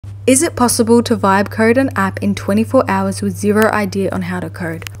Is it possible to vibe code an app in 24 hours with zero idea on how to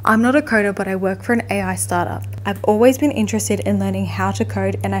code? I'm not a coder, but I work for an AI startup. I've always been interested in learning how to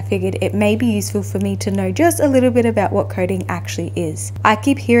code, and I figured it may be useful for me to know just a little bit about what coding actually is. I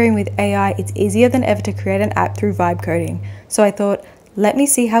keep hearing with AI it's easier than ever to create an app through vibe coding, so I thought, let me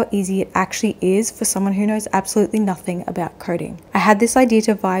see how easy it actually is for someone who knows absolutely nothing about coding. I had this idea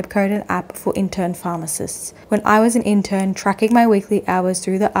to vibe code an app for intern pharmacists. When I was an intern, tracking my weekly hours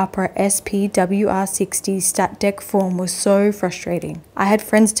through the APRA SPWR60 stat deck form was so frustrating. I had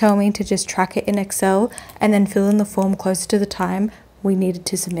friends tell me to just track it in Excel and then fill in the form closer to the time we needed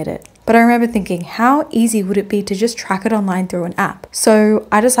to submit it. But I remember thinking, how easy would it be to just track it online through an app? So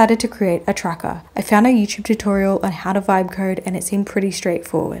I decided to create a tracker. I found a YouTube tutorial on how to vibe code and it seemed pretty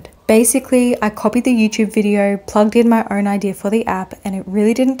straightforward. Basically, I copied the YouTube video, plugged in my own idea for the app, and it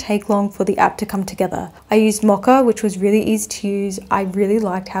really didn't take long for the app to come together. I used Mocha, which was really easy to use. I really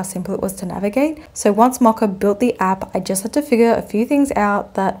liked how simple it was to navigate. So once Mocha built the app, I just had to figure a few things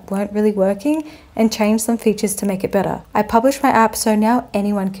out that weren't really working and change some features to make it better. I published my app so now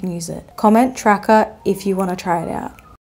anyone can use it. Comment tracker if you want to try it out.